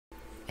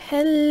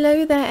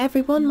Hello there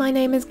everyone, my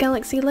name is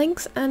Galaxy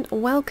Lynx and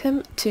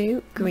welcome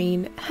to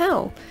Green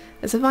Hell,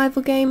 a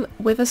survival game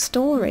with a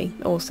story,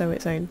 also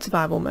its own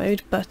survival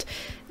mode, but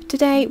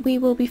today we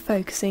will be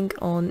focusing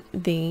on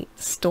the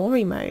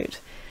story mode.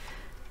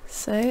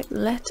 So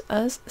let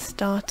us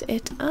start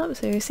it up.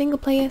 So single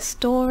player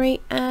story,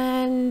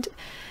 and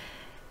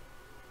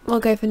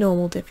we'll go for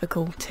normal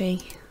difficulty.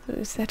 So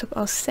we'll set up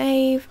our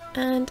save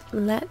and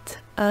let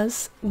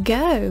us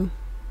go.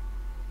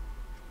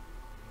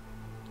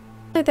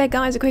 Hello there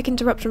guys, a quick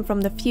interruption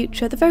from the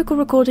future. The vocal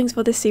recordings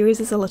for this series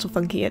is a little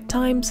funky at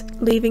times,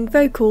 leaving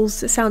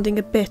vocals sounding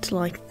a bit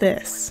like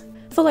this.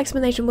 Full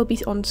explanation will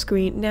be on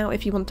screen now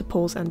if you want to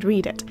pause and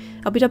read it.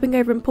 I'll be dubbing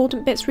over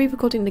important bits,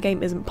 re-recording the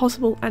game isn't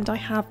possible, and I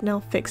have now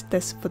fixed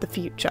this for the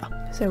future.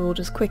 So we'll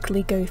just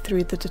quickly go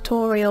through the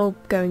tutorial,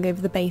 going over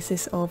the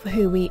basis of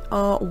who we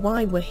are,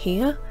 why we're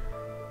here,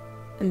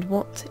 and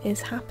what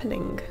is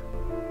happening.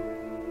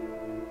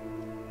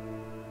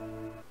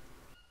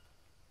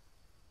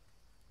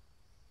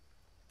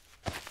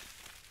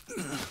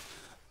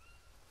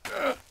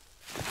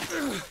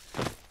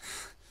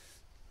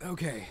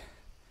 Okay,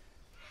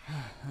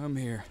 I'm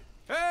here.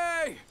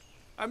 Hey!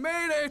 I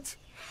made it!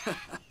 Is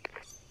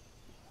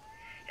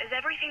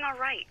everything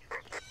alright?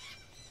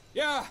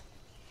 Yeah!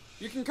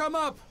 You can come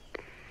up!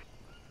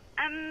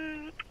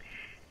 You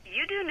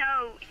do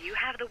know you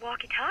have the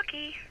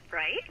walkie-talkie,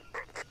 right?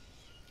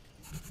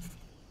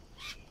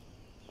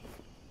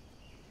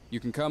 You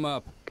can come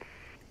up.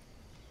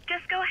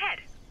 Just go ahead.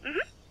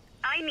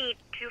 I need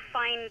to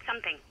find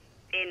something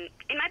in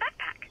my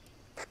backpack.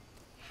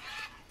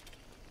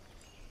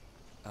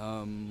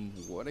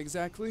 What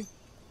exactly?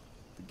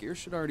 The gear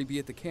should already be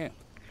at the camp.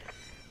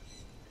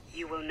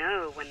 You will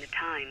know when the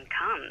time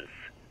comes.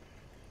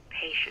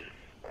 Patience.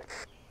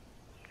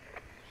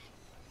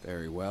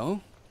 Very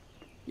well.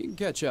 You can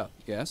catch up,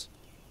 yes?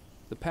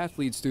 The path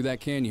leads through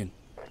that canyon.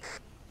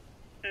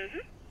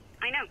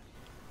 I know.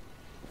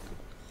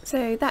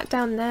 So that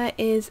down there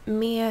is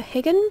Mia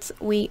Higgins.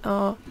 We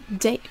are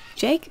Jake.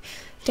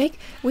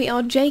 We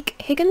are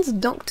Jake Higgins,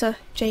 Dr.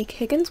 Jake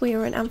Higgins. We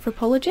are an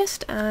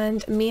anthropologist,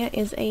 and Mia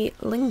is a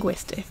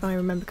linguist, if I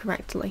remember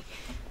correctly.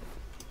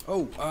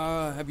 Oh,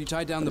 have you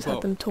tied down Let's the bow?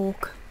 have them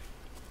talk.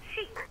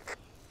 See.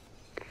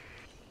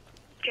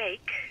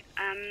 Jake,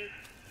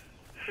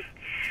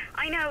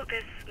 I know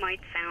this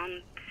might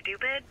sound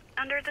stupid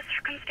under the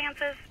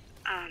circumstances,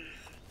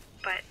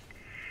 but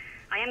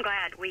I am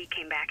glad we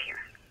came back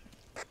here.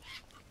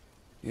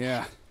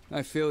 Yeah,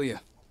 I feel you.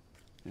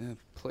 The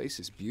place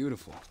is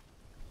beautiful.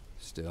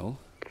 Still,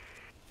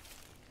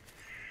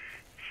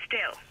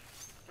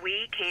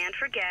 we can't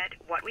forget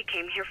what we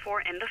came here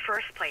for in the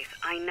first place,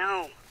 I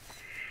know.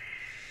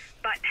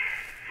 But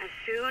as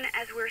soon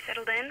as we're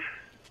settled in,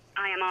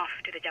 I am off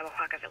to the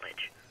Jawahaka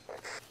village.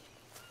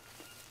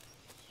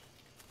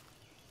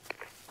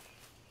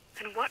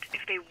 And what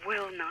if they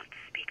will not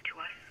speak to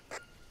us?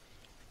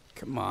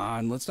 come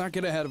on, let's not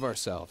get ahead of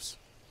ourselves.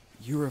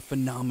 You're a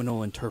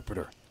phenomenal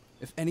interpreter.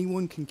 If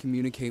anyone can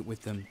communicate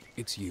with them,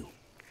 it's you.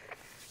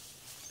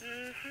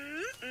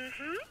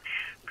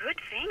 Good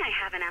thing I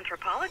have an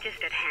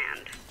anthropologist at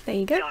hand. There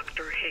you go.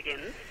 Dr.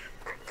 Higgins.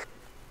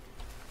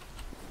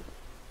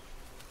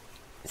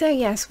 So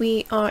yes,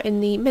 we are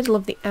in the middle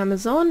of the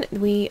Amazon.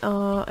 We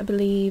are, I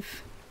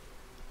believe,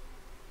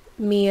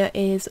 Mia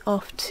is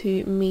off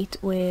to meet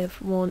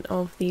with one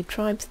of the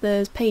tribes.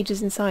 There's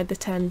pages inside the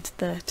tent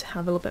that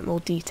have a little bit more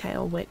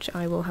detail, which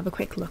I will have a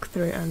quick look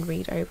through and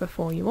read over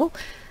for you all.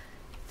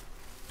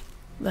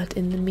 But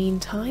in the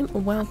meantime,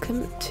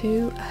 welcome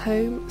to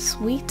Home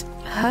Sweet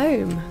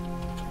Home.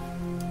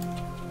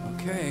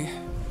 Okay,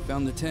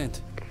 found the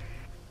tent.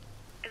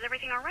 Is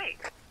everything alright?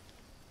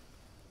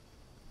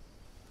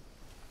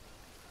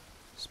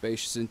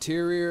 Spacious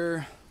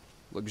interior,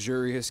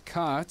 luxurious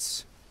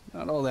cots,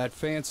 not all that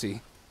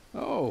fancy.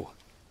 Oh,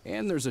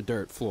 and there's a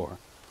dirt floor.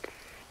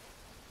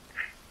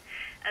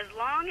 As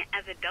long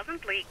as it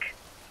doesn't leak,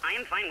 I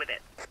am fine with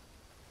it.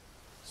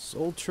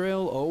 Soul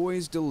Trail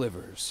always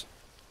delivers.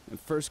 At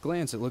first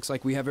glance, it looks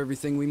like we have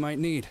everything we might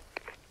need.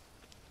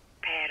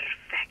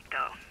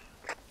 Perfecto.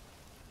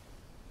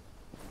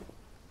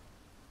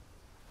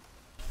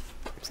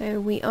 So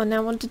we are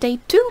now on to day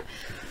 2.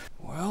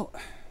 Well,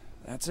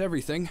 that's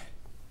everything.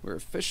 We're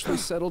officially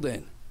settled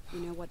in. You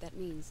know what that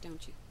means,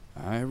 don't you?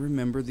 I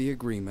remember the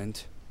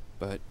agreement,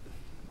 but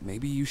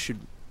maybe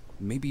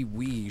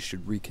we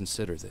should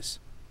reconsider this.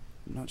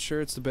 I'm not sure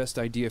it's the best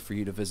idea for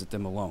you to visit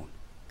them alone.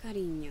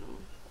 Cariño,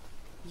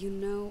 you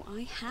know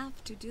I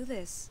have to do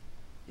this.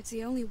 It's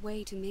the only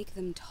way to make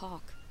them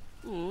talk.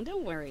 Oh,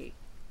 don't worry.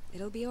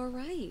 It'll be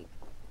alright.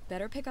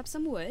 Better pick up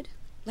some wood.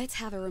 Let's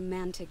have a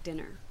romantic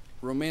dinner.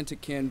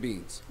 Romantic canned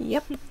beans.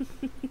 Yep.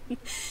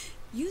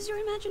 Use your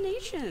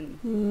imagination.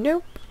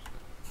 Nope.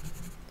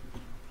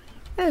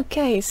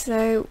 Okay,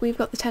 so we've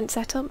got the tent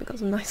set up, we've got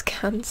some nice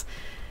cans,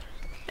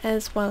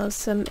 as well as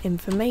some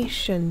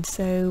information.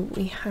 So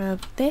we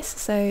have this,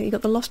 so you've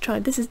got the Lost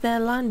Tribe. This is their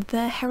land,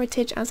 their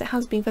heritage, as it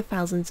has been for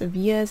thousands of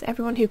years.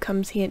 Everyone who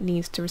comes here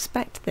needs to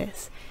respect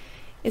this.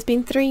 It's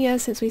been 3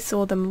 years since we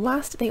saw them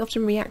last. They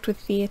often react with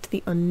fear to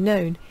the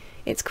unknown.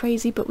 It's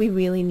crazy, but we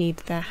really need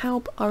their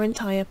help. Our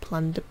entire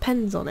plan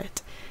depends on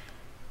it.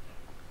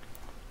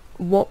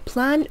 What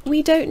plan?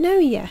 We don't know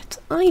yet.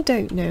 I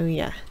don't know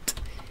yet.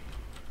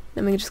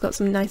 Then we just got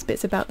some nice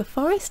bits about the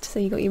forest. So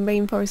you got your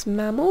rainforest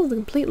mammals, they're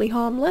completely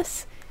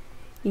harmless.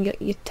 You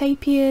got your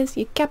tapirs,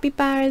 your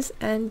capybaras,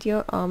 and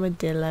your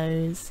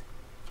armadillos.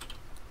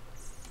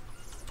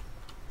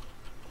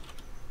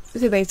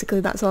 So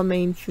basically that's our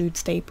main food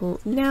staple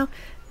now.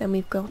 Then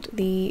we've got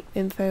the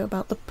info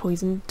about the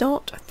poison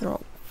dart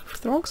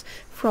frogs.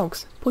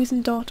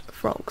 Poison dart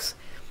frogs.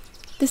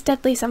 This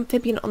deadliest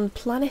amphibian on the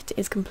planet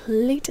is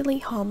completely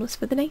harmless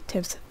for the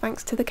natives,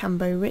 thanks to the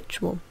Cambo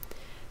ritual.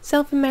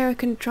 South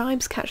American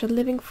tribes catch a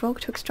living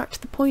frog to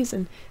extract the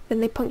poison, then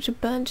they puncture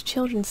burned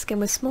children's skin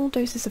with small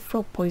doses of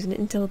frog poison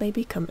until they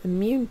become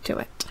immune to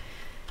it.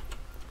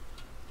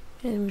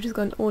 And we've just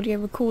got an audio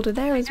recorder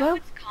there as well.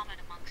 It's common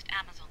amongst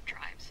Amazon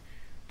tribes,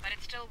 but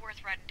it's still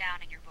worth writing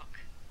down in your book.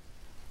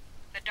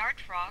 The dart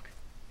frog,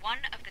 one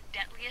of the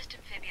deadliest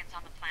amphibians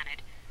on the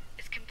planet,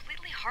 is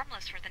completely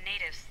harmless for the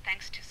natives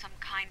thanks to some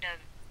kind of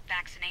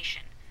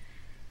vaccination.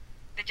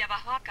 The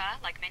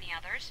Jabahwaka, like many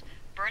others,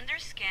 burn their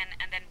skin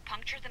and then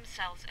puncture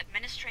themselves,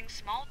 administering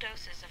small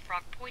doses of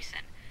frog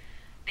poison.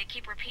 They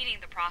keep repeating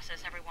the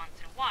process every once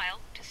in a while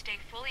to stay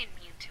fully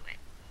immune to it.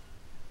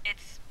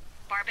 It's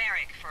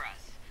barbaric for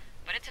us,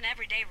 but it's an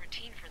everyday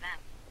routine for them.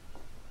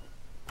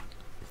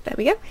 There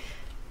we go.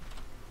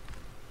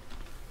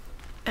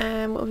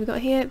 And what have we got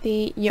here?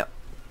 The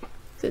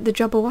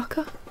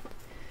Jabberwocker.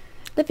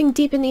 Living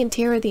deep in the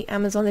interior of the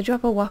Amazon, the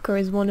Jabberwocker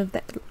is one of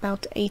the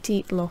about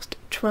 80 lost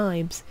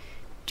tribes.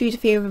 Due to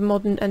fear of a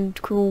modern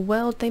and cruel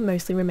world, they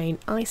mostly remain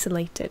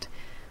isolated.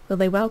 Will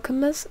they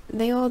welcome us?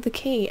 They are the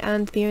key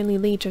and the only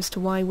lead as to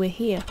why we're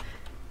here.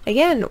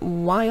 Again,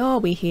 why are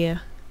we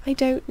here? I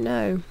don't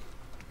know.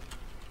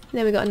 And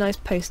then we got a nice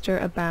poster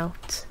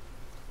about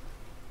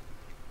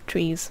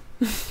trees.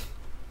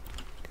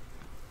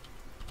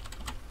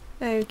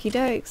 Okie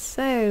dokes,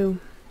 so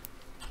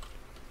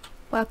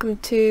welcome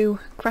to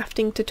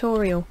crafting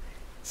tutorial.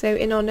 So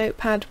in our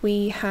notepad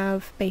we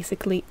have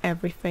basically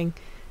everything.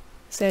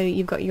 So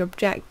you've got your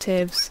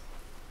objectives,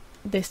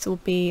 this will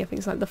be, I think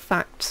it's like the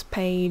facts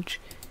page.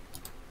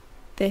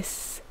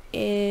 This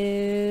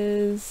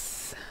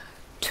is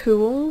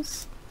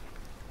tools,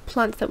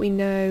 plants that we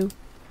know,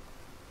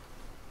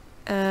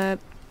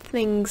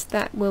 things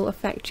that will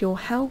affect your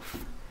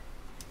health.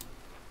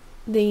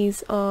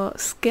 These are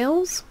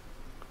skills.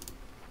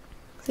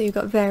 So you've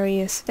got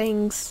various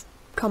things,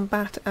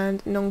 combat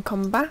and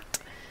non-combat.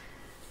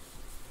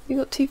 You've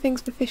got 2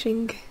 things for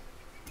fishing.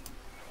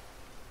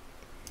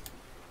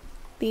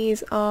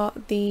 These are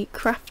the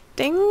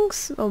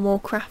craftings, or more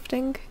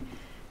crafting.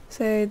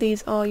 So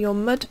these are your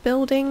mud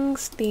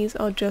buildings, these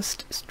are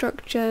just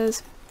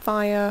structures,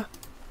 fire,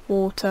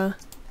 water,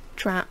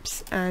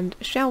 traps and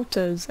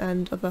shelters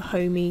and other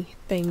homey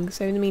things.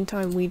 So in the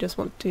meantime we just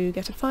want to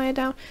get a fire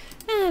down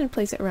and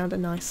place it around a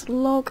nice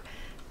log.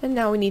 And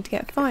now we need to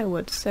get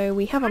firewood. So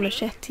we have a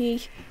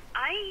machete.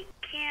 I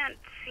can't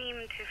seem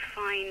to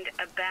find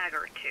a bag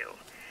or two.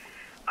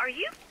 Are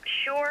you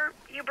sure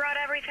you brought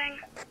everything?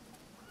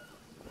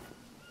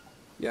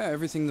 Yeah,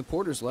 everything the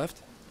porters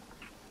left.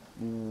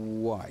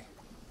 Why?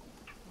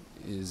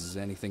 Is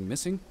anything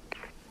missing?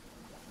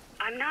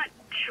 I'm not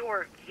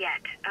sure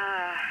yet.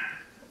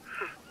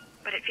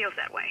 But it feels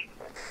that way.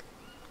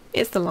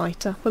 It's the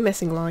lighter. We're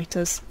missing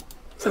lighters.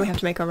 So we have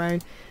to make our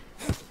own.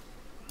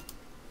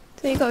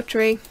 So you got a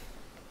tree.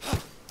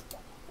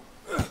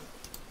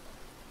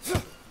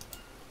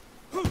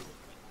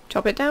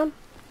 Chop it down.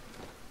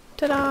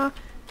 Ta-da!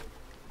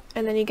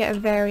 And then you get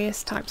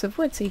various types of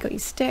wood. So you got your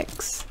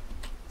sticks,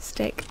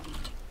 stick,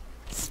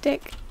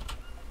 stick,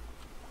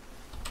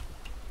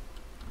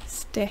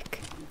 stick,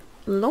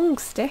 long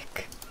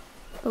stick.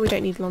 But we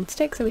don't need a long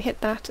stick, so we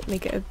hit that,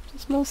 make it a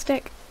small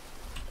stick.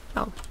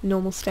 Oh,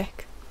 normal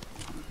stick.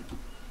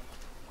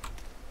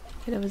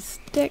 Another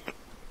stick.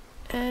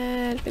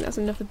 And I think that's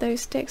enough of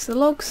those sticks. The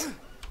logs.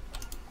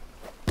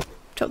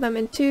 Chop them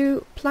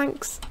into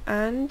planks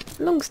and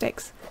long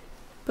sticks.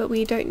 But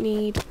we don't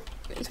need...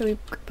 So we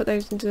put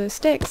those into the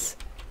sticks.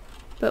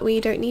 But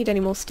we don't need any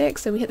more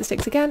sticks, so we hit the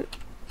sticks again.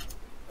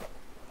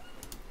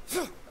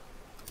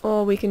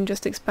 Or we can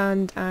just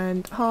expand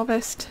and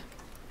harvest.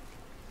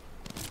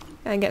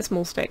 And get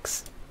small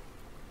sticks.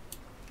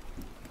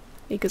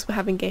 Because we're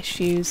having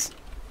issues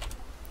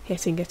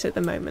hitting it at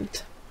the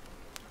moment.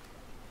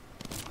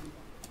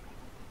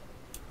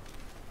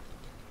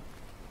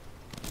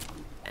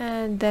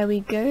 And there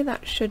we go,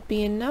 that should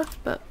be enough,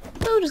 but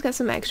we'll just get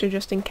some extra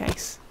just in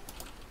case.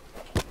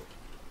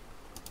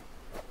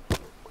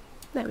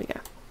 There we go.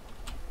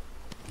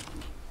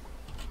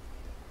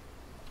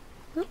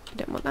 Oh, I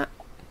don't want that.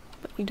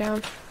 Put you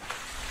down.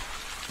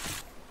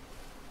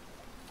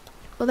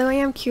 Although I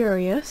am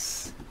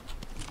curious,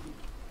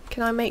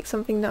 can I make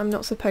something that I'm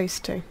not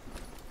supposed to?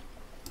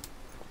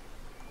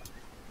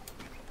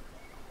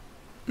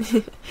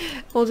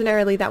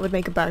 Ordinarily that would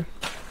make a bow.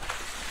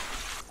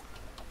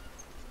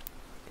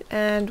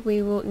 and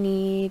we will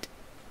need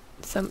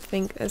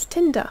something as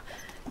tinder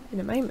in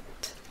a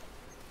moment.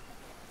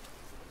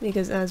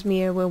 Because as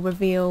Mia will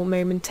reveal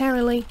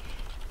momentarily,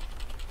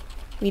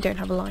 we don't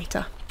have a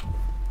lighter.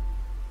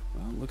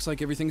 Well, looks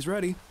like everything's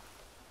ready.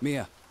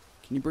 Mia,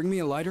 can you bring me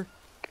a lighter?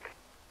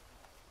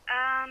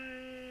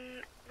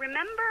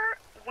 Remember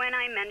when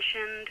I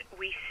mentioned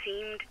we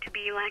seemed to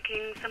be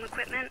lacking some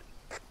equipment?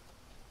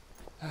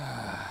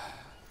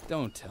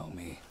 Don't tell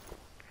me.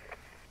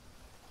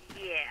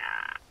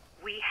 Yeah,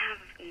 we have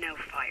no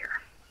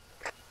fire.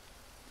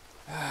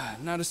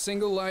 Not a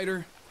single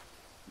lighter,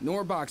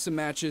 nor box of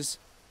matches.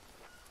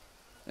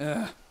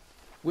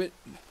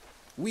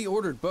 We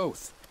ordered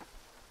both.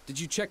 Did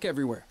you check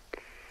everywhere?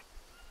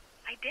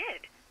 I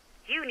did.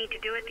 You need to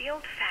do it the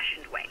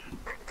old-fashioned way.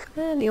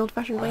 And the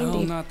old-fashioned way Well,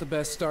 indeed. not the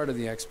best start of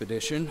the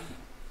expedition.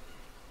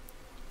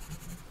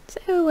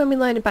 So when we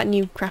learn about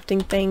new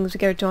crafting things, we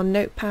go to our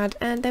notepad,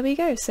 and there we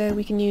go. So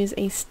we can use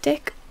a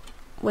stick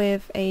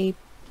with a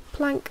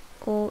plank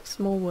or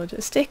small wood.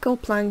 A stick or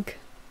plank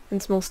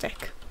and small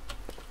stick.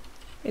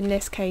 In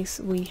this case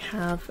we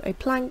have a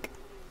plank.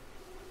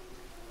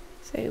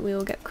 So we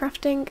will get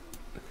crafting.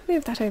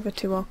 Move that over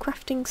to our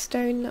crafting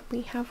stone that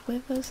we have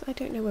with us. I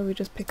don't know where we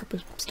just pick up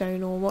a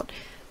stone or what.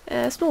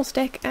 A small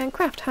stick and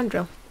craft hand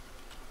drill.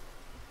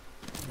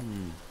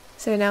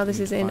 So now this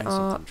is in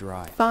our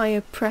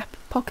fire prep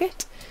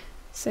pocket.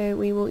 So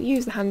we will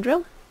use the hand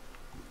drill.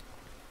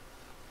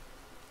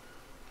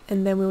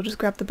 And then we'll just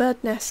grab the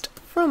bird nest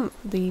from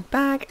the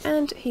bag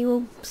and he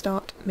will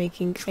start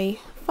making a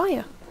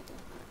fire.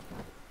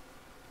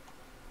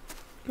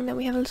 And then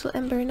we have a little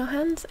ember in our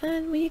hands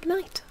and we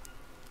ignite.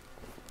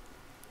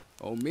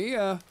 Oh,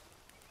 Mia!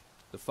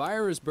 The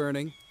fire is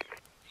burning.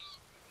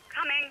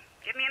 Coming.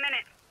 Give me a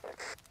minute.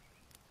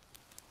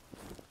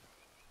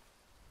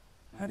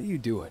 How do you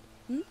do it?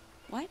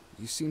 What?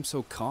 You seem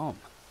so calm.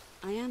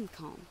 I am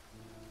calm.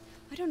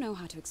 I don't know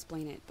how to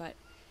explain it, but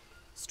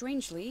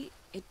strangely,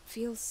 it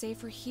feels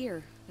safer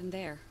here than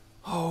there.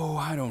 Oh,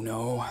 I don't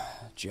know.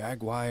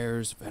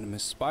 Jaguars,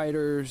 venomous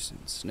spiders,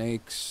 and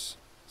snakes.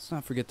 Let's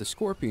not forget the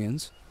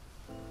scorpions.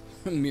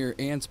 A mere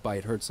ant's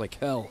bite hurts like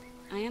hell.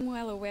 I am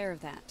well aware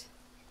of that.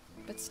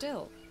 But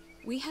still,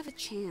 we have a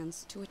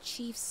chance to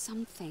achieve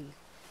something.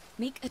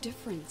 Make a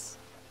difference.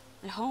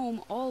 At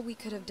home, all we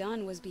could have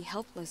done was be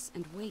helpless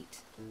and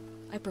wait.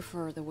 I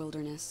prefer the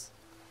wilderness.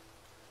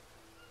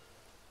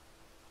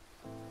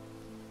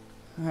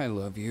 I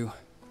love you.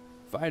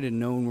 If I'd have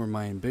known where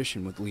my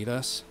ambition would lead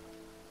us,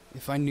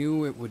 if I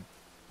knew it would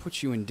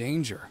put you in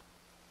danger,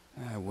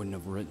 I wouldn't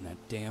have written that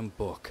damn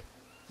book.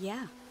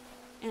 Yeah.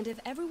 And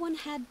if everyone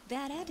had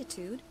that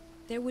attitude,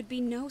 there would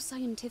be no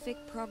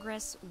scientific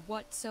progress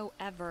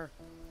whatsoever.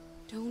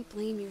 Don't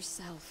blame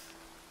yourself.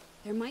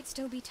 There might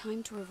still be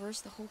time to reverse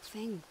the whole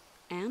thing.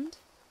 And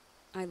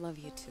I love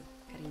you too,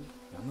 Karin.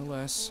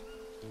 Nonetheless,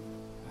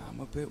 I'm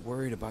a bit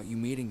worried about you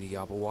meeting the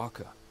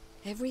Yabawaka.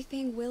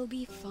 Everything will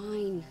be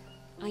fine.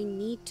 I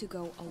need to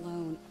go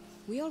alone.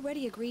 We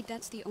already agreed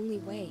that's the only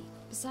way.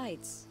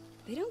 Besides,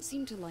 they don't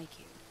seem to like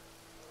you.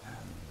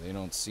 They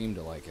don't seem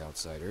to like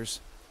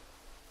outsiders.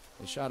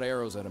 They shot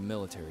arrows at a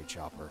military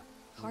chopper.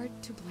 Hard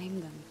to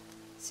blame them.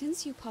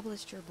 Since you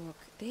published your book,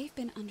 they've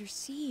been under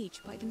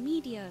siege by the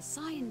media,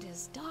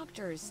 scientists,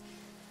 doctors.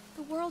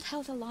 The World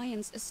Health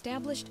Alliance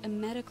established a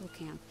medical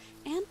camp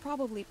and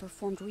probably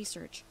performed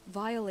research,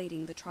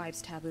 violating the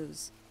tribe's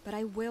taboos. But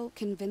I will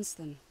convince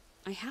them.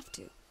 I have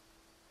to.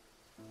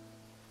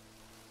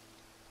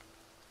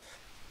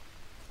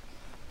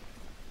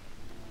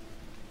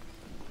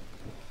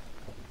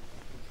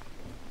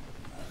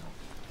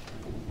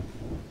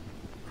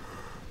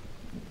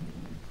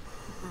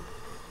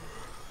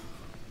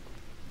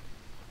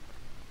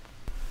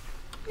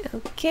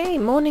 Okay,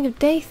 morning of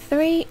day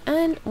 3,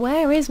 and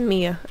where is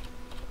Mia?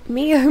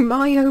 Me oh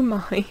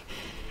my.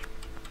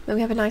 Then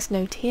we have a nice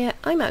note here.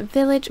 I'm at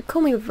village,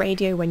 call me with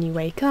radio when you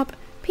wake up.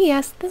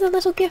 P.S. There's a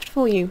little gift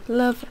for you.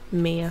 Love,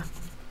 Mia.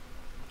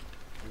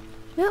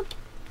 Yep.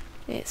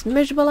 It's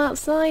miserable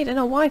outside and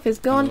our wife is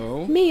gone.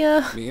 Hello?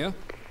 Mia! Mia?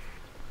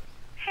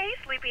 Hey,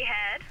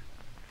 sleepyhead.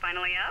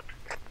 Finally up?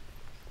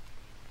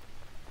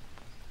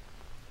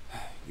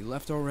 You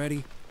left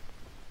already?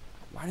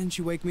 Why didn't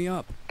you wake me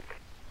up?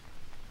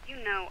 You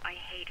know I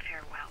hate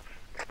farewells.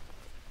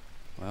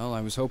 Well,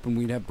 I was hoping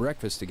we'd have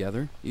breakfast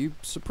together. You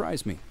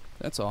surprised me,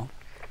 that's all.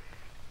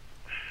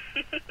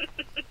 Admit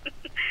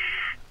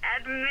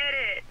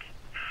it.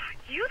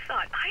 You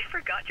thought I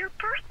forgot your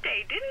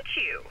birthday, didn't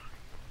you?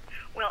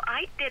 Well,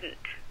 I didn't.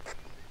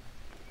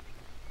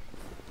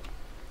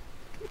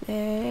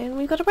 And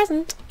we've got a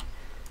present.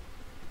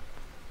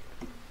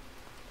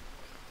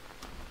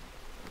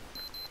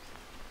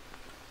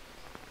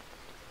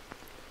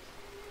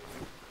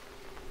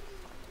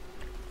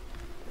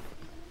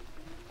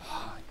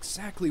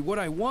 Exactly what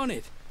I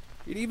wanted.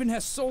 It even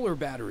has solar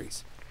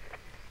batteries.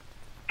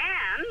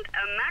 And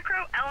a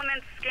macro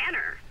element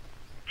scanner.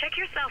 Check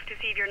yourself to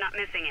see if you're not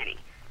missing any.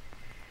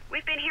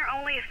 We've been here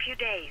only a few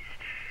days,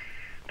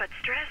 but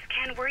stress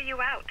can wear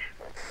you out.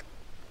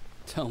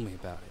 Tell me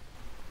about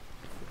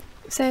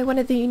it. So one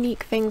of the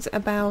unique things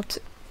about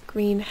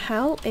Green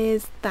Hell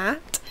is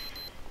that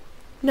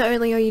not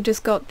only are you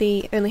just got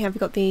the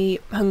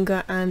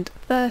hunger and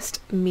thirst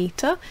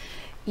meter,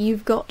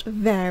 you've got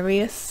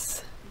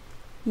various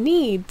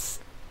needs.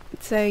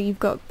 So you've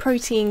got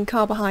protein,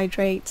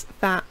 carbohydrates,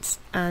 fats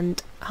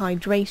and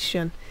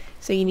hydration.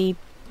 So you need,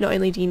 not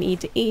only do you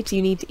need to eat,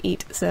 you need to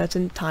eat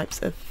certain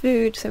types of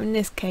food. So in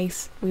this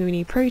case we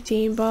need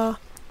protein bar.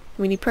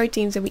 We need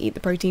protein, so we eat the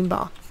protein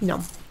bar.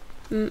 Yum.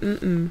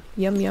 Yum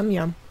yum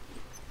yum.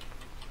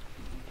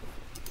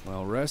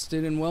 Well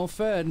rested and well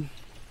fed.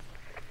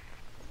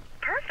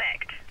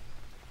 Perfect.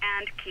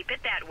 And keep it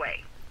that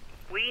way.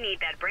 We need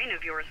that brain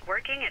of yours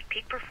working at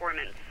peak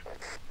performance.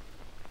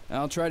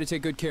 I'll try to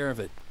take good care of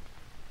it.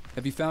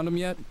 Have you found them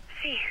yet?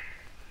 See.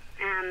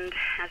 And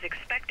as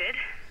expected,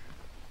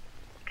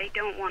 they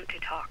don't want to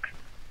talk.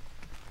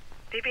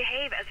 They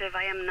behave as if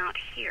I am not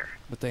here.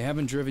 But they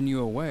haven't driven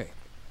you away.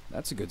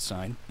 That's a good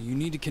sign. You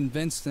need to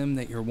convince them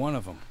that you're one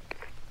of them.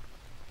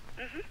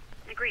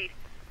 Agreed.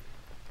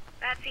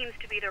 That seems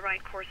to be the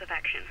right course of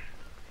action.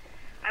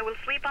 I will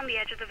sleep on the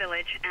edge of the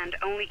village and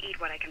only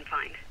eat what I can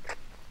find.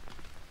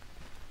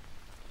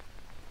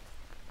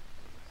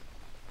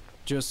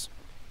 Just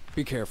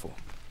be careful,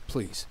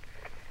 please.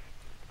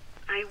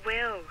 I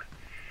will.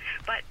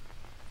 But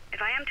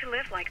if I am to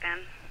live like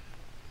them,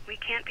 we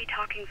can't be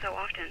talking so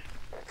often.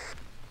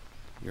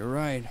 You're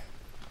right.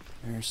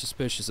 They're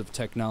suspicious of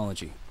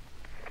technology.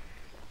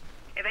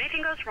 If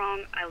anything goes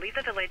wrong, I'll leave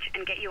the village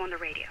and get you on the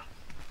radio.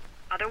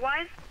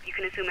 Otherwise, you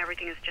can assume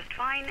everything is just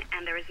fine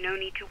and there is no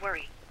need to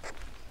worry.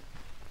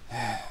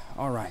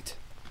 All right.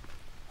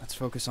 Let's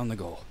focus on the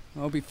goal.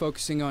 I'll be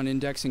focusing on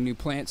indexing new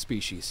plant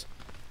species.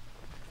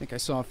 I think I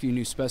saw a few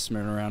new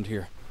specimens around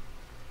here.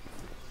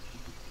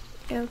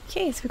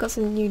 Okay, so we've got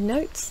some new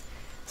notes.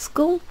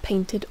 Skull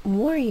painted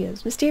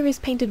warriors. Mysterious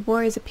painted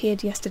warriors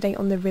appeared yesterday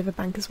on the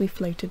riverbank as we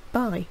floated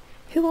by.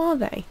 Who are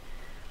they?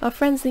 Our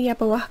friends the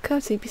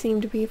Yabawaka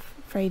seem to be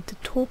afraid to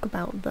talk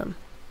about them.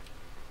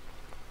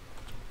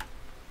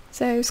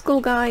 So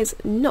Skull guys,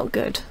 not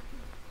good.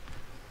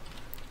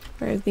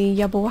 Whereas the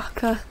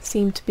Yabawaka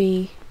seem to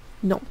be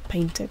not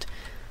painted.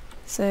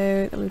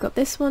 So then we've got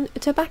this one.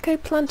 Tobacco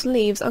plant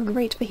leaves are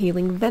great for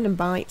healing venom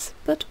bites,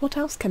 but what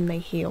else can they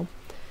heal?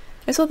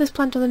 I saw this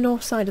plant on the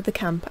north side of the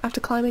camp. After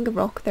climbing a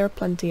rock, there are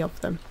plenty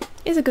of them.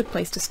 Is a good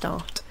place to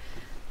start.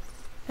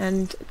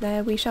 And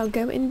there we shall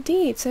go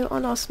indeed. So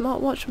on our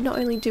smartwatch, not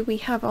only do we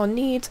have our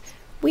needs,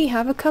 we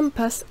have a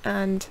compass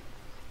and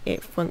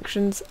it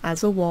functions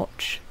as a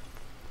watch.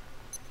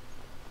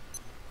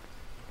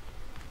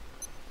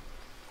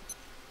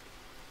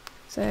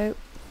 So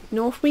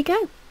north we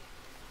go.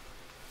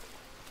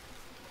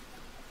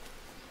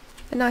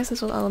 A nice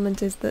little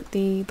element is that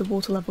the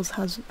water levels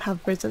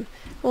have risen.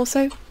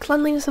 Also,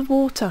 cleanliness of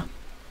water.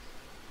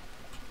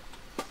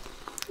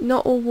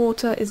 Not all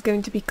water is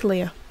going to be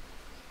clear.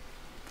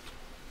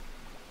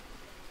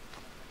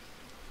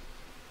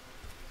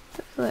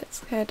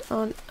 Let's head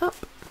on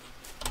up.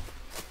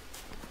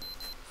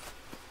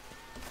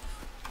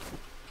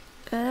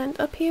 And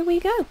up here we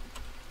go.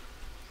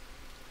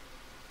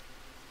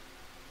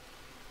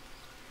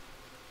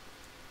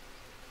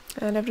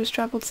 And I've just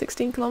travelled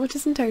 16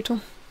 kilometres in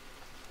total.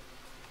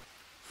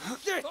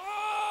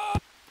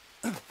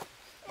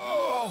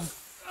 Oh,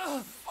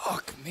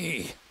 fuck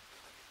me.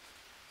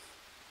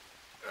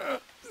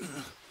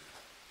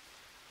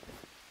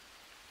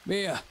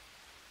 Mia,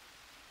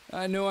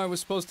 I know I was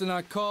supposed to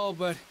not call,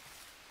 but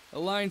a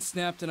line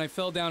snapped and I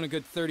fell down a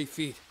good 30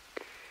 feet.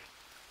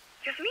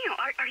 Just me,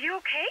 are you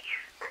okay?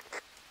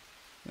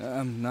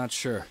 I'm not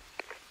sure.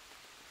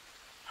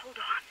 Hold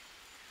on.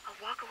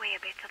 I'll walk away a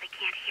bit so they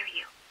can't hear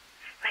you.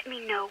 Let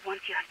me know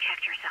once you have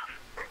checked yourself.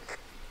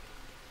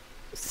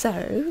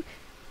 So,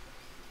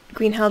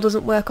 Green Hell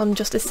doesn't work on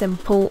just a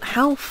simple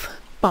health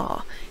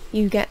bar.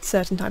 You get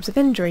certain types of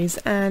injuries,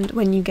 and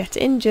when you get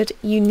injured,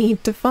 you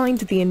need to find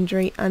the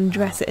injury and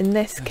dress it. In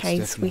this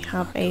case, we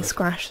have a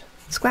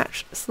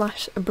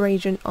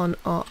scratch/abrasion on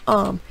our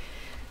arm.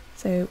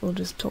 So we'll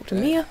just talk to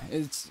Mia.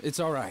 It's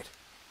all right.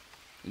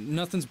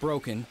 Nothing's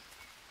broken.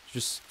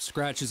 Just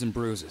scratches and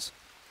bruises.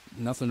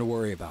 Nothing to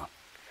worry about.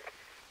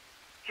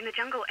 In the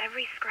jungle,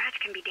 every scratch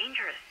can be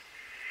dangerous.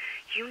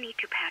 You need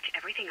to patch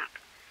everything up.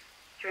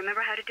 Do you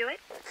remember how to do it?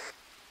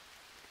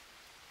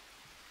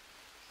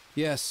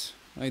 Yes,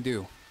 I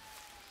do.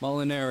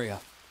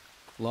 Mullenaria.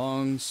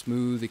 Long,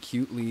 smooth,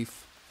 acute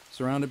leaf,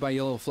 surrounded by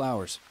yellow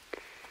flowers.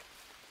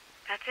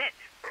 That's it.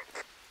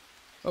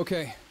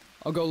 Okay,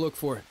 I'll go look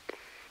for it.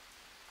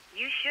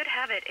 You should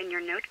have it in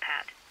your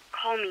notepad.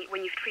 Call me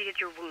when you've treated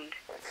your wound.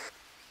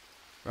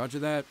 Roger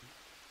that.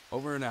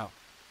 Over and out.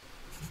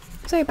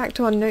 So back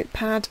to our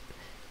notepad.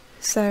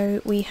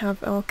 So we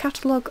have our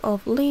catalogue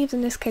of leaves.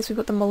 In this case we've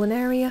got the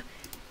Mullenaria,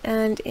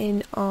 and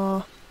in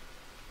our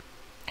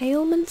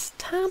ailments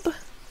tab,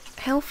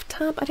 health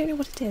tab, I don't know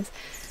what it is,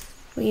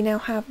 we now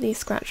have the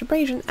scratch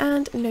abrasion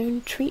and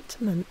known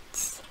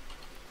treatments.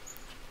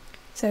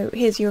 So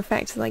here's your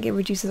effects, like it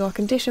reduces our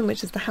condition,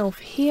 which is the health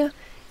here,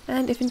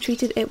 and if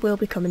untreated it will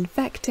become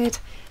infected,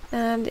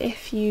 and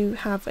if you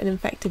have an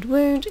infected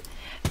wound,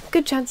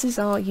 good chances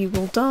are you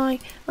will die.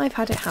 I've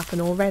had it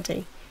happen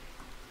already.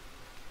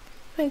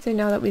 Right, so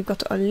now that we've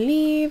got our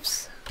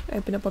leaves,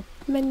 open up our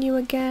menu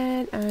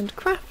again and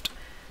craft.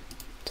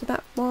 To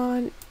that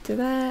one, to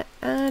there,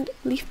 and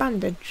leaf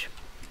bandage.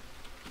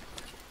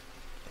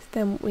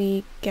 Then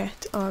we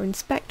get our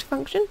inspect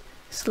function,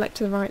 select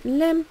the right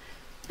limb,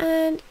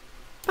 and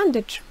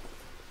bandage.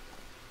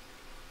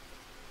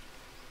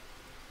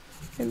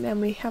 And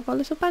then we have our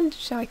little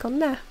bandage icon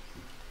there.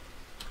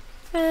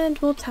 And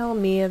we'll tell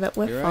Mia that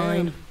we're Here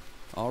fine. I am,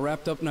 all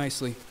wrapped up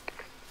nicely.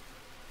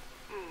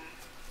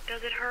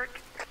 Does it hurt?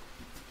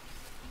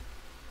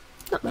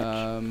 Not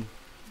much.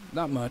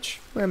 Not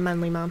much. We're a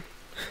manly man.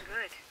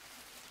 Good.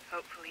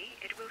 Hopefully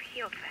it will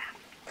heal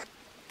fast.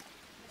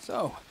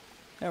 So,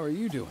 how are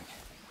you doing?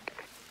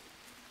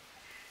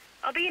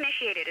 I'll be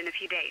initiated in a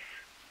few days.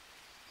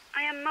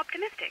 I am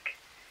optimistic.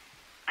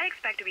 I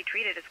expect to be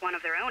treated as one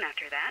of their own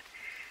after that,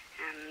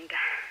 and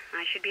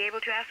I should be able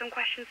to ask some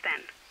questions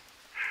then.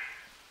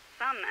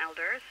 Some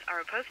elders are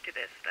opposed to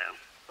this, though.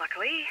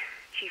 Luckily,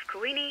 Chief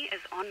Kuini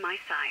is on my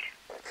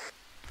side.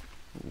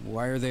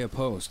 Why are they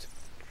opposed?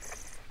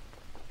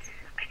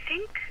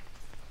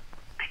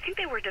 I think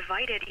they were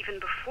divided even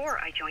before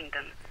I joined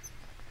them.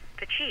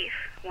 The chief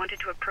wanted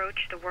to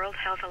approach the World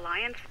Health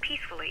Alliance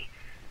peacefully,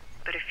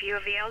 but a few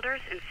of the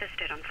elders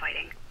insisted on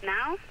fighting.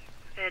 Now,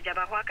 the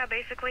Jabahuaca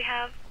basically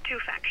have two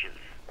factions.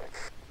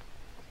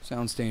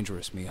 Sounds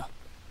dangerous, Mia.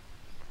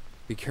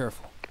 Be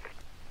careful.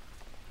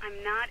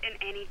 I'm not in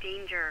any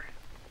danger.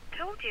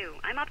 Told you,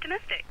 I'm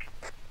optimistic.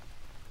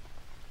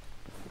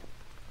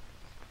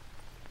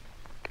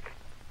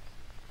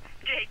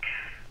 Jake,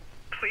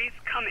 please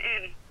come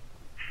in.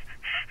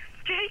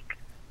 Jake,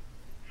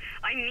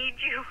 I need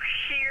you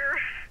here.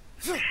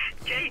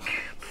 Jake,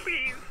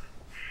 please.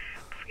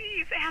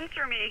 Please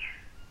answer me.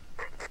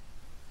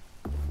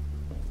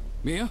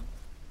 Mia?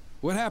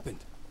 What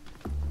happened?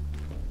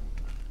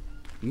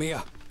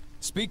 Mia,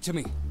 speak to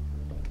me.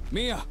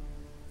 Mia!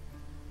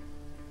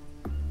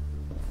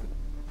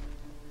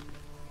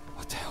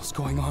 What the hell's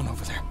going on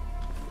over there?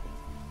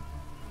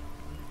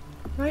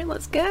 Right,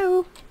 let's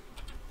go.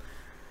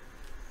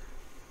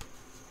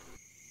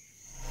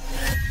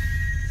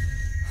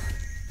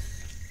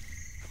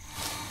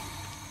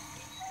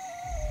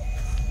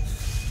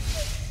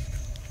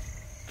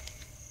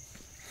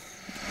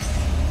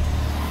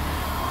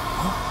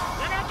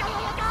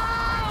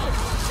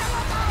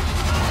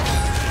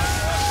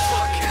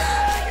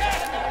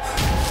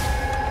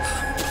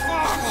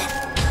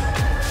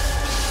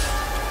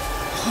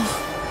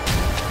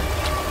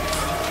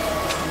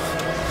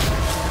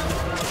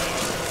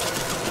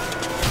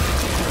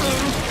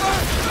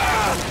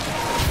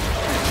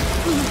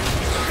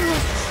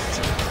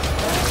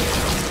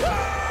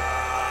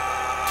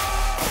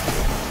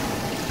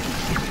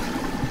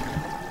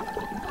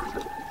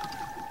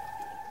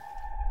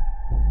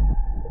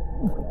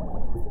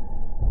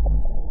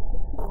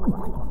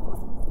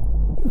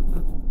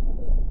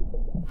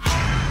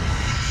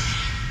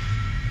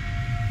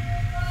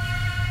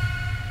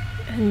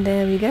 And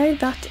there we go,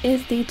 that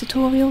is the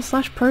tutorial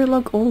 /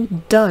 prologue all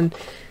done.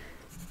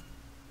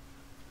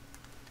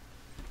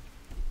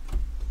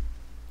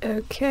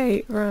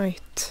 Okay,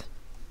 right.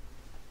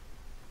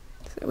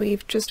 So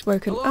we've just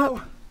woken Hello?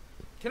 up.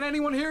 Can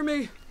anyone hear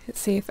me? Let's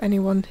see if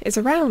anyone is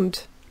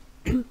around.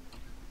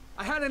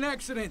 I had an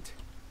accident.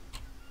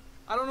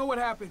 I don't know what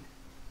happened.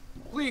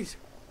 Please,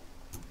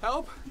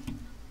 help.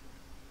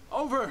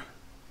 Over.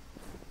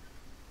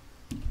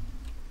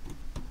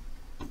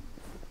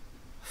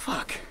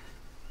 Fuck.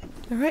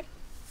 Alright.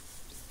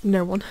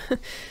 No one.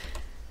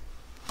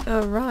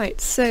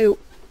 Alright, so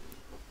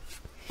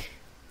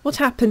what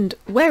happened?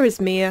 Where is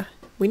Mia?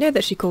 We know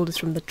that she called us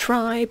from the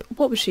tribe.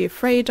 What was she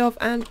afraid of?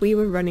 And we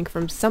were running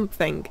from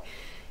something.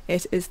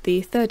 It is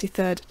the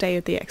 33rd day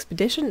of the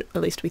expedition,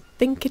 at least we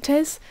think it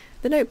is.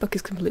 The notebook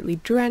is completely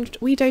drenched,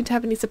 we don't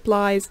have any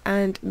supplies,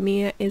 and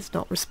Mia is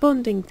not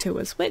responding to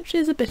us, which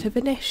is a bit of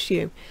an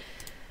issue.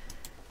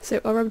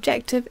 So our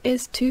objective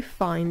is to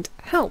find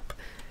help.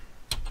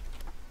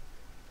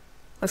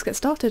 Let's get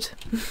started.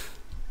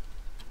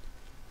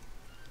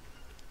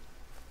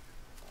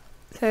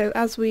 So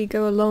as we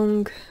go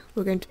along,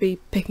 we're going to be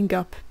picking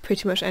up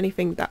pretty much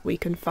anything that we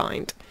can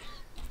find.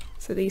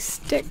 So these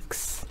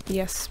sticks,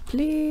 yes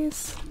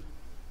please.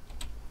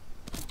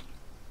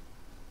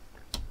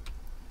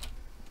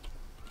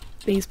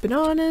 These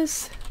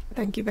bananas,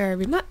 thank you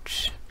very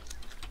much.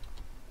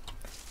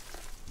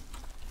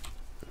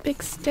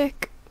 Big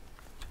stick.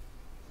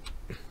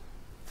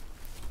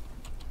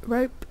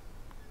 Rope.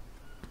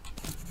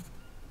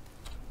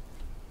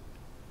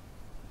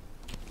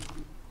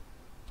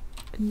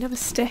 Another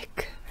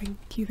stick,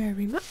 thank you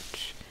very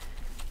much.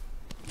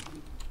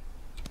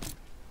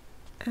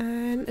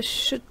 And there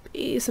should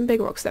be some big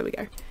rocks, there we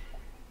go.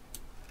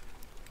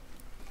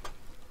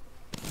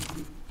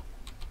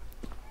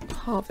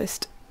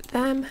 Harvest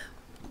them.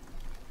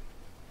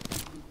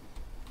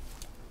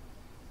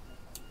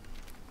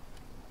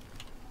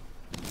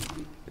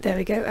 There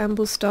we go, and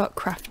we'll start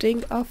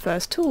crafting our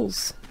first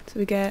tools. So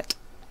we get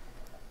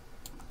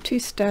 2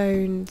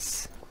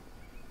 stones,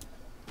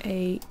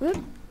 oh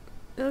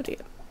dear,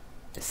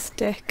 a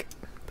stick,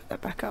 put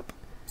that back up,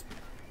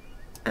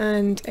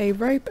 and a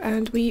rope,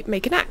 and we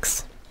make an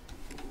axe.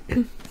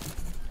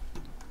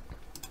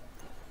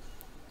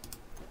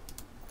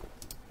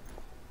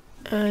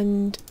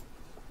 And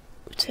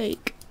we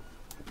take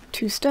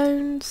 2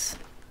 stones,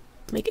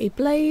 make a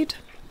blade.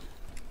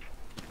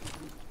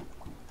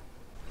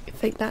 I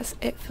think that's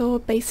it for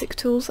basic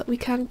tools that we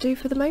can do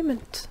for the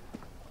moment.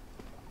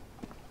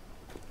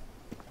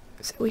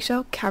 So we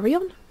shall carry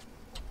on.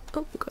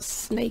 Oh, we've got a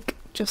snake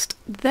just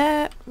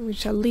there. We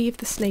shall leave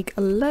the snake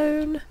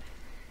alone.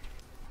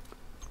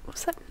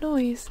 What's that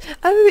noise?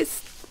 Oh,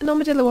 it's an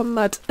armadillo on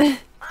mud. We'll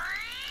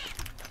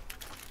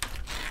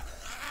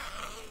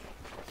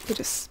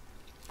just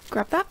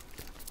grab that.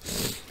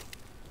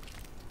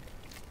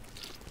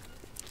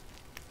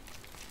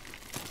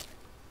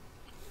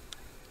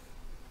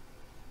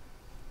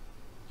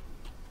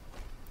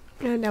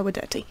 And now we're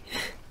dirty.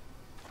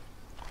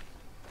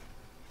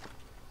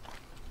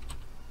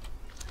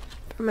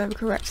 If I remember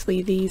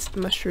correctly, these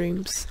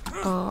mushrooms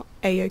are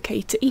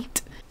a-okay to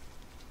eat.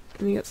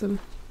 And we got some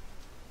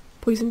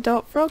poison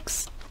dart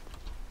frogs.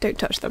 Don't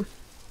touch them.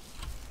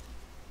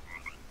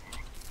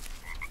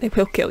 They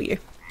will kill you.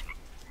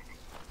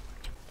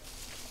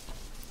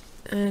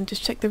 And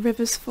just check the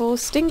rivers for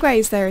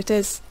stingrays. There it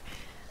is.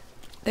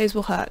 Those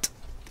will hurt.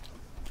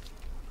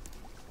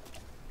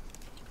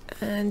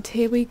 And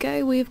here we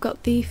go, we've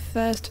got the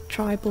first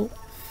tribal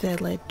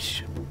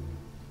village.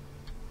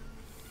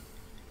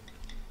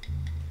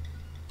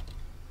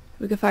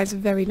 We can find some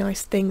very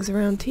nice things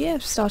around here,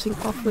 starting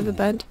off with a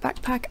burnt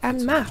backpack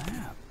and map.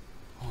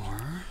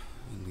 Or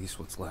at least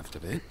what's left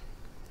of it.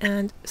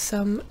 And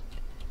some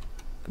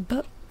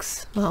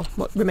books. Well,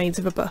 what remains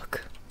of a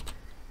book.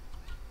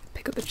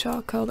 Pick up the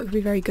charcoal, that could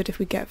be very good if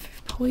we get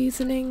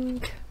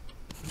poisoning.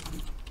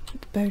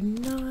 The bone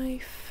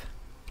knife.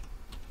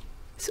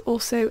 There's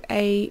also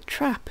a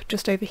trap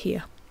just over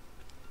here.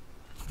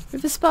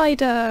 With a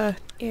spider!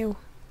 Ew.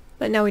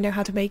 But now we know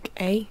how to make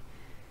a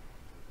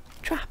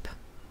trap.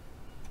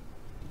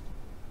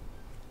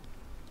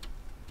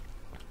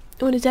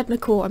 Oh, and a dead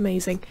macaw,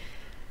 amazing.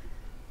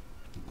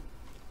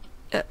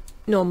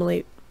 Normally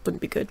it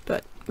wouldn't be good,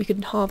 but we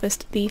can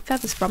harvest the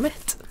feathers from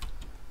it.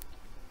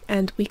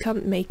 And we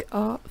can make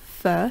our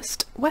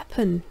first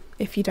weapon,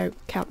 if you don't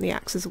count the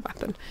axe as a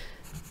weapon.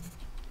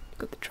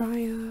 Got the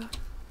dryer.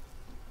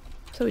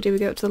 So we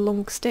go up to the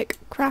long stick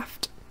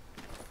craft.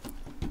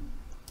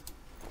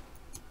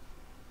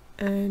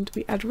 And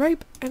we add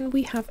rope and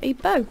we have a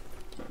bow.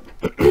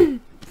 And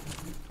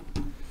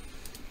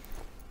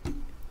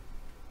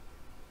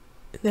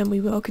then we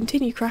will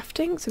continue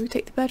crafting, so we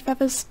take the bird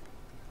feathers.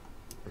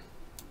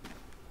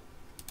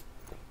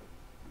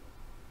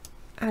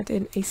 Add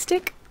in a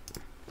stick,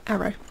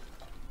 arrow.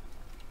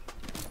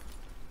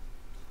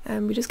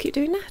 And we just keep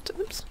doing that.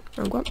 Oops,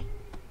 wrong one.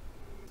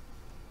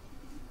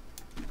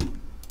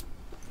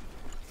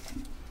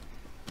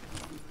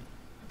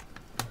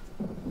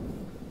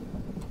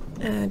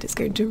 And it's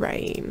going to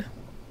rain.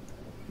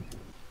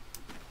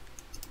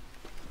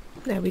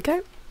 There we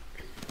go.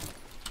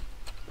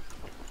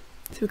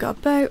 So we've got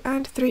a bow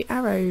and 3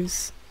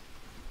 arrows.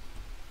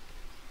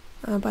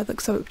 By the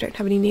looks of it, we don't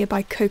have any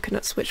nearby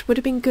coconuts, which would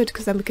have been good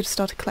because then we could have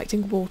started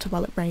collecting water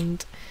while it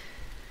rained.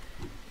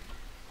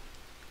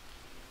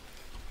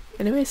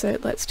 Anyway, so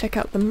let's check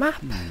out the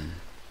map.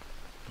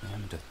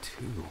 Lambda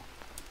 2.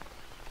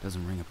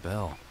 Doesn't ring a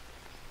bell.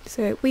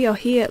 So we are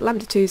here,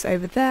 Lambda 2's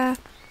over there.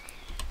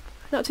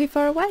 Not too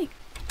far away.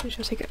 We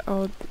shall take it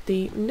on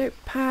the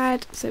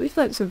notepad. So we've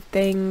learnt some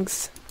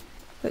things,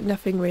 but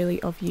nothing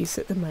really of use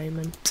at the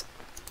moment.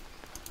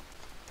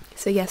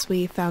 So yes,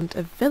 we found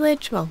a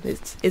village. Well,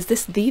 is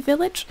this the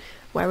village?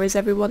 Where is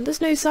everyone?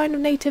 There's no sign of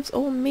natives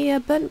or mere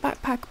burnt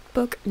backpack,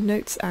 book,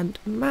 notes and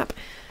map.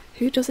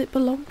 Who does it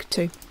belong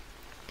to?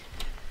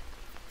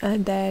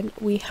 And then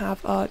we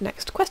have our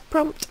next quest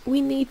prompt.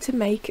 We need to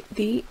make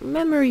the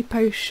memory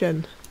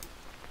potion.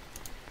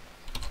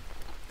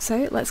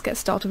 So let's get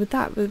started with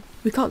that.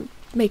 We can't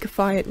make a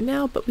fire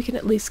now, but we can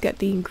at least get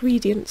the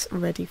ingredients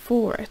ready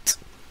for it.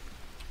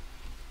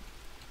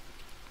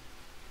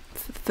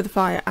 For the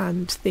fire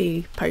and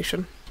the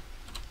potion.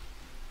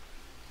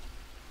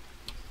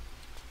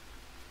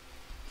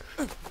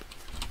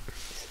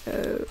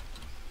 So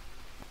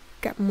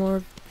get more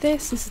of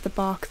this. This is the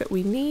bark that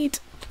we need.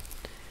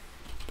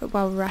 But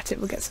while we're at it,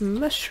 we'll get some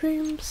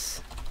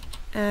mushrooms.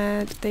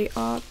 And they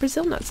are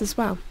Brazil nuts as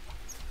well,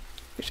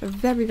 which are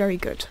very, very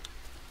good.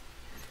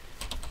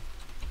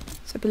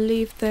 So I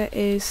believe there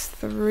is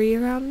 3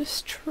 around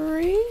this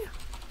tree.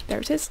 There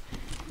it is.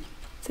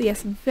 So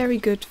yes, very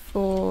good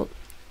for,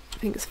 I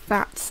think it's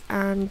fats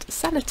and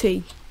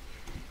sanity.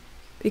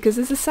 Because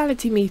there's a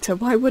sanity meter,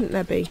 why wouldn't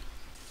there be?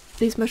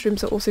 These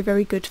mushrooms are also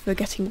very good for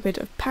getting rid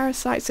of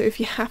parasites, so if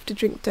you have to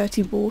drink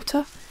dirty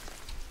water,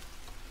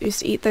 you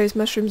just eat those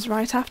mushrooms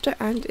right after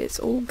and it's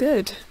all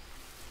good.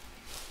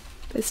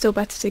 But it's still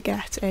better to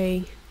get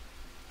a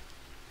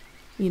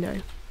you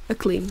know, a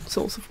clean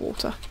source of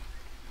water.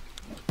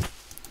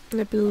 And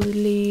I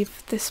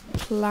believe this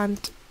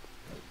plant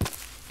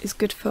is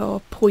good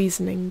for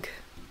poisoning.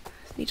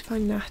 I need to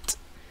find that.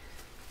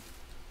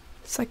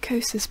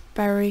 Psychosis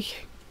berry.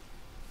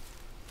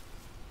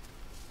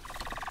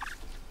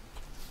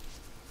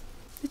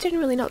 They're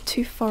generally not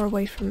too far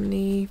away from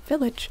the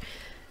village.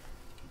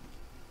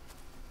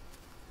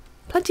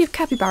 Plenty of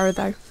capybara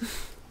though.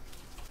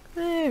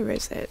 Where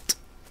is it?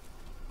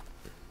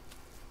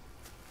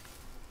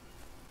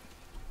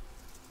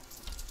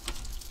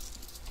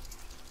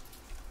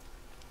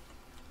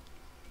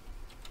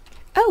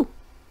 Oh!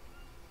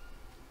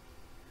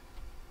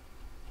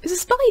 It's a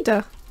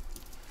spider!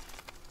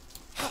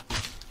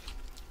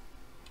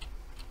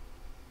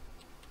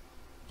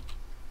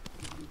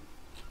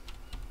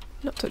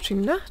 Not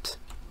touching that.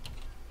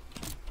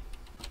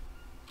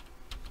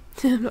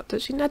 I'm not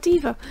touching that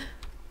either.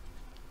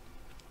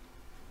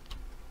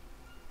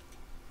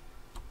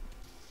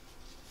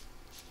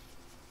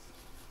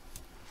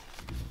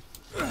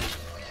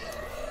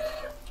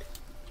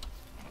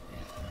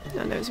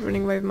 I know it's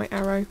running away with my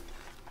arrow.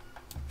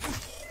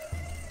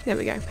 There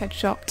we go,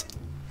 headshot.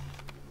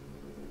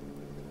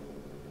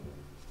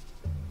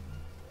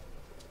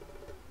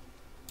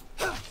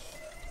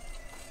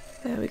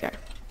 There we go.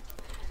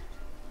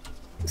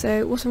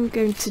 So what I'm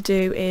going to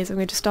do is I'm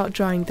going to start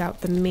drying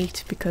out the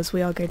meat because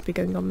we are going to be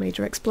going on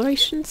major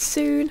exploration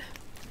soon.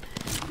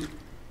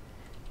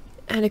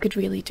 And I could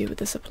really do with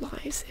the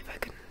supplies if I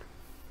can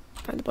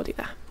find the body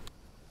there.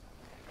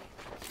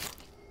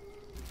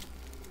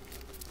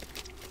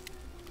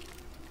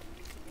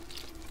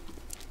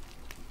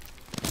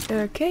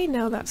 Okay,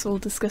 now that's all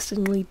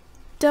disgustingly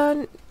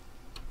done.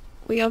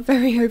 We are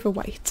very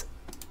overweight.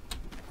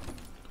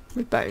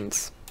 With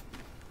bones.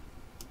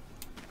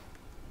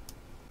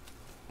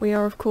 We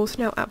are of course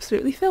now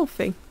absolutely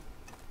filthy.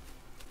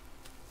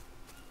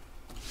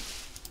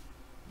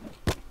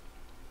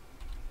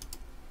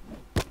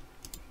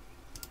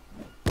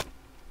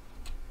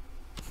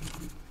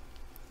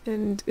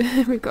 And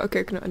we've got a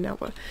coconut and now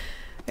we're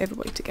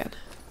overweight again.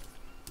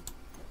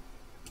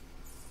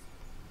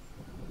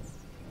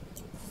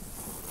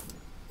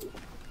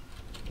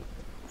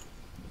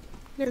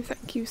 No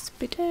thank you,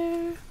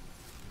 spitter.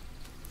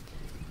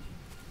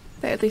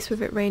 But at least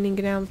with it raining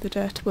now, the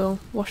dirt will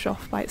wash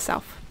off by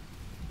itself.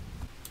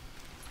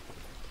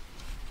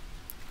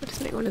 I'll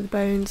just make one of the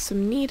bones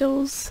some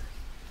needles.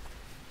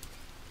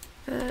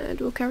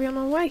 And we'll carry on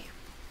our way.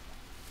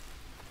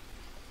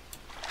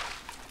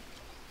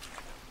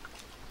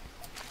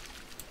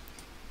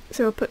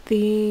 So I'll put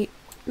the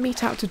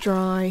meat out to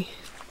dry.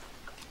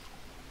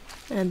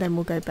 And then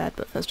we'll go to bed,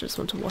 but first I just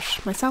want to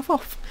wash myself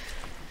off.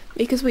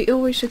 Because we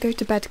always should go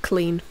to bed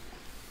clean.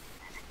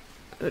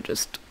 I'll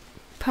just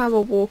power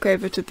walk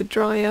over to the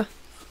dryer.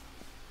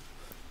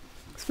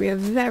 Because we are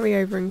very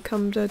over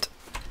encumbered.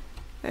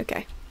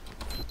 Okay.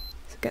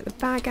 So get the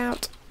bag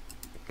out.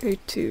 Go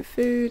to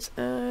foods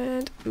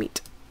and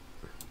meat.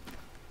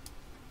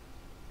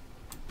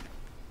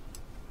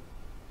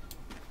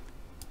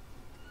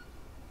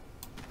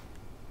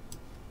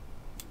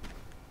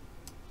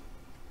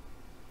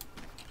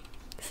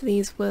 So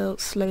these will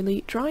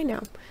slowly dry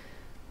now.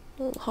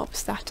 We'll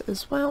harvest that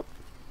as well.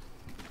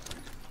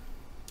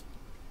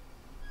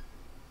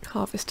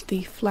 Harvest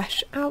the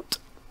flesh out.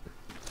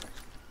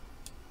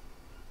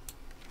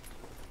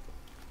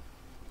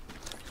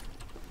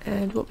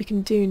 And what we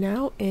can do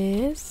now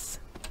is...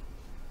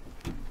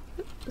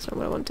 That's not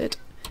what I wanted.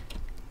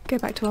 Go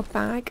back to our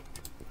bag.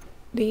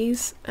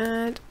 These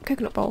and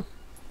coconut bowl.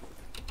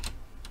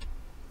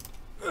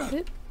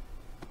 Open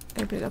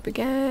it up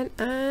again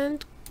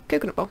and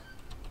coconut bowl.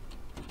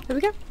 There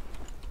we go.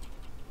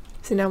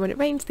 So now when it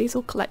rains, these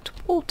will collect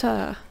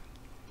water.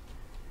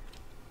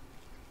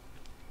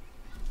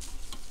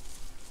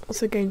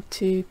 Also going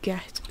to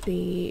get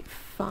the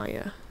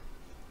fire.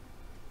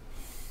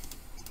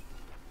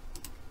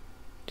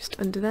 Just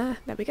under there.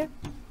 There we go.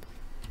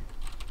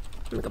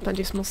 And we've got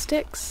plenty of small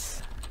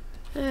sticks.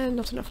 And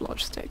not enough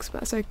large sticks,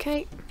 but that's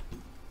okay.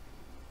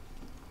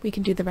 We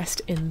can do the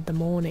rest in the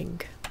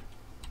morning.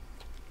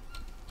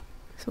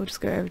 So we'll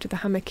just go over to the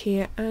hammock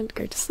here and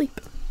go to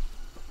sleep.